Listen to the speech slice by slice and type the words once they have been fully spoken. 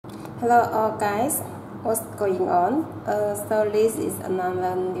Hello all guys, what's going on? So this is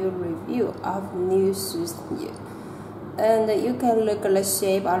another new review of new shoes here. And you can look at the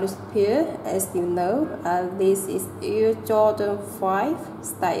shape of this pair. As you know, this is Air Jordan 5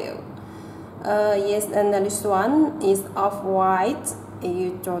 style. Yes, and this one is off-white Air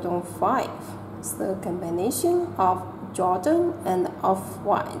Jordan 5. So combination of Jordan and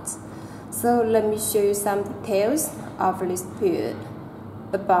off-white. So let me show you some details of this pair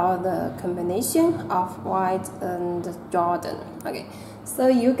about the combination of white and Jordan. Okay, so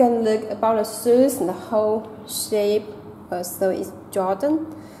you can look about the shoes and the whole shape. So it's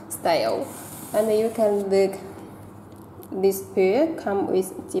Jordan style, and you can look this pair come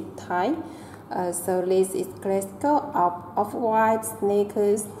with zip tie. So this is classical of white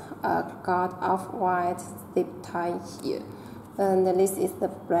sneakers. Got of white zip tie here, and this is the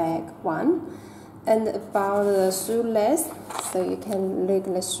black one. And about the shoelace, so you can look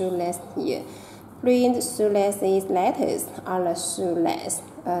the shoelace here. Print shoelace is letters on the shoelace.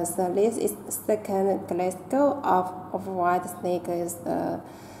 So this is second classical of white sneakers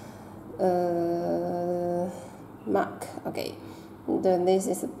mark. Okay, then this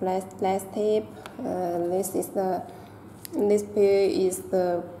is plastic. This pair is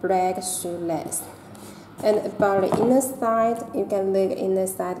the black shoelace. And about the inner side, you can look inner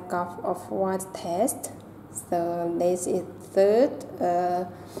side of white test. So this is third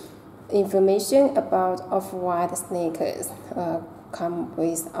information about off-white sneakers. Come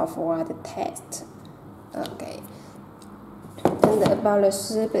with off-white test. Okay. And about the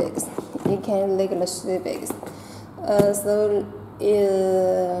shoe bags, you can look at the shoe bags.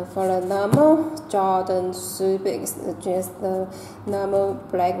 For the normal Jordan shoe bags, just the normal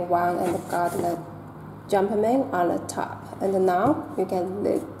black one and got the Jumpman on the top, and now you can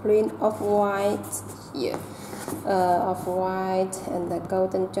look print of white here, of white and the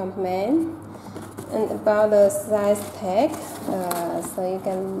golden Jumpman. And about the size tag, so you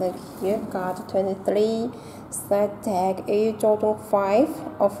can look here, got 23 size tag Air Jordan 5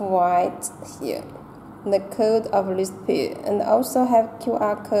 of white here, the code of this pair, and also have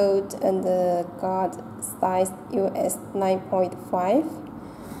QR code and got size US 9.5.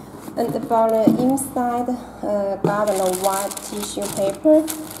 And about the inside, got a white tissue paper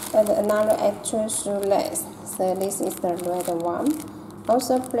and another actual shoelace. So this is the red one.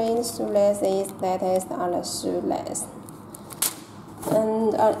 Also plain shoelace is letters on the shoelace.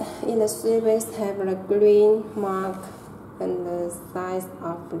 And in the shoelace have the green mark and the size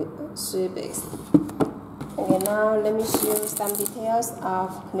of the shoelace. Okay, now let me show you some details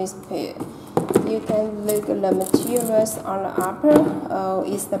of this pair. You can look at the materials on the upper.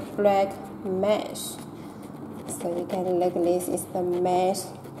 Is the black mesh. So you can look at this is the mesh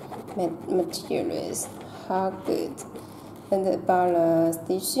materials. How good. And about the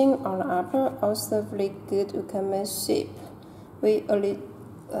stitching on the upper, also very good workmanship. We only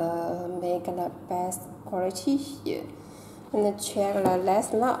make the best quality here. And check the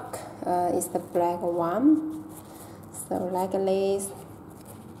last lock is the black one. So like this.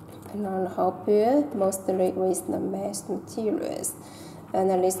 And on the whole pair, mostly with the mesh materials, and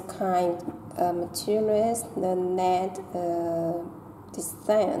this kind of materials, the net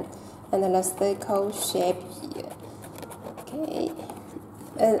design, and the circle shape here. Okay,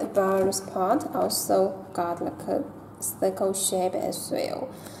 and about this part also got like a circle shape as well.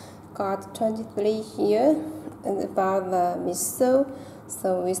 Got 23 here, and about the midsole,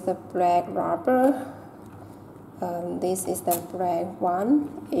 so with the black rubber. This is the black one,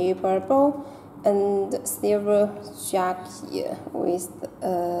 air bubble, and silver jack here with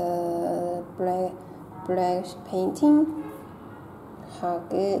black painting. How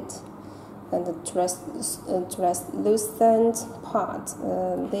good! And the translucent part.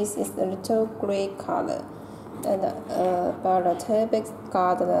 This is a little gray color, and about the turbix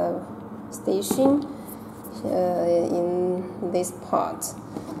got the station in this part.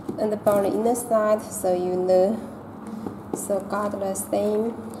 And about the inner side, so you know. So got the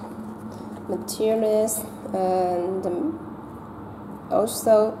same materials, and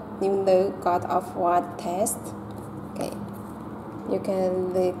also you know got off-white test. Okay, you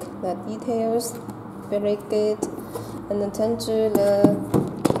can look the details, very good. And then turn to the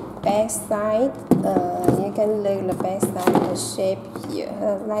back side. You can look the back side, the shape here,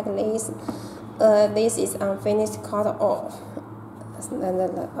 like this. This is unfinished cut off. And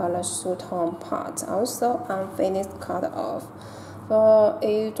the shoe tone part also unfinished cut off. For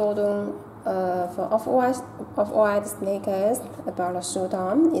Air Jordan, for off-white sneakers, about the shoe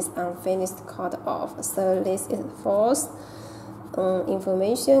tone is unfinished cut off. So this is false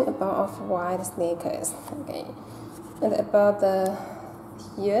information about off-white sneakers. Okay, and about the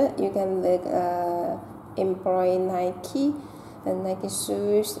Here you can look embroidered Nike and Nike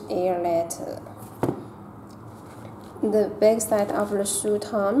shoes Air letter. The back side of the shoe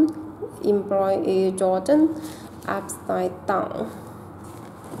tom embroidered Air Jordan upside down.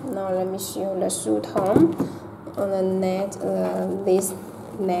 Now let me show the shoe tom on the net. This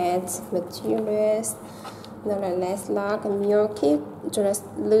net materials. The last lock milky,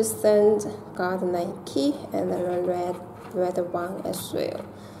 translucent got Nike and the red one as well.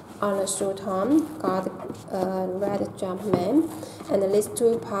 On the shoe tom got red Jumpman, and these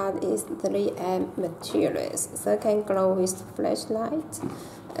two parts is 3M materials, so can glow with flashlight.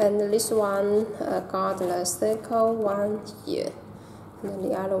 And this one got the circle one here, and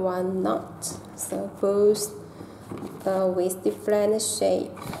the other one not. So both with different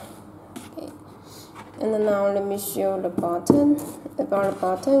shape. And now let me show the bottom. About the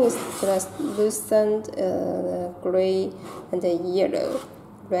bottom is translucent gray and yellow,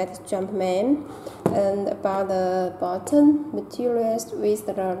 red Jumpman. And about the bottom materials with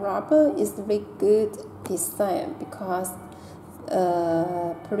the rubber is very good design because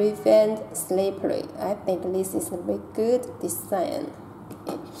prevent slippery. I think this is a very good design.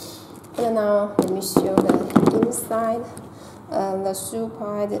 Okay. And now let me show the inside. The shoe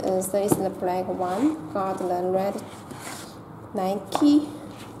part so is the black one, got the red Nike.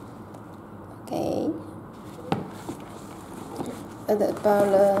 Okay. And about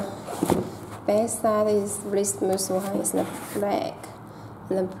the back side is very smooth one, is the black,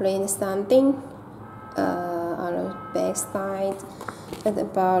 and the plain something on the back side. And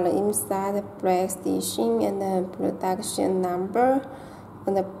about the inside, the black stitching and the production number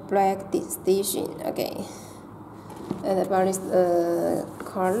and the black stitching. Okay. And about this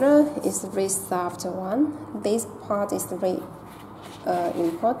color is very soft one. This part is very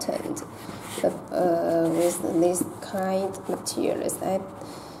important with this kind of materials.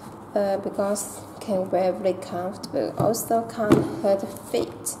 Because can wear very comfortable. Also can't hurt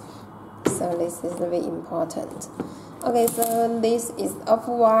feet. So this is very important. Okay, so this is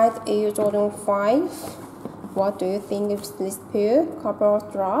Off-White Air Jordan 5. What do you think of this pair? Couple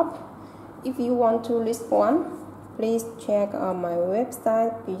drop. If you want to list one, please check on my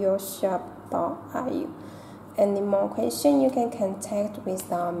website bioshop.ru. Any more questions, you can contact with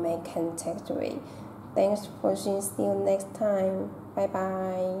my contact way. Thanks for watching. See you next time. Bye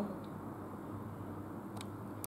bye.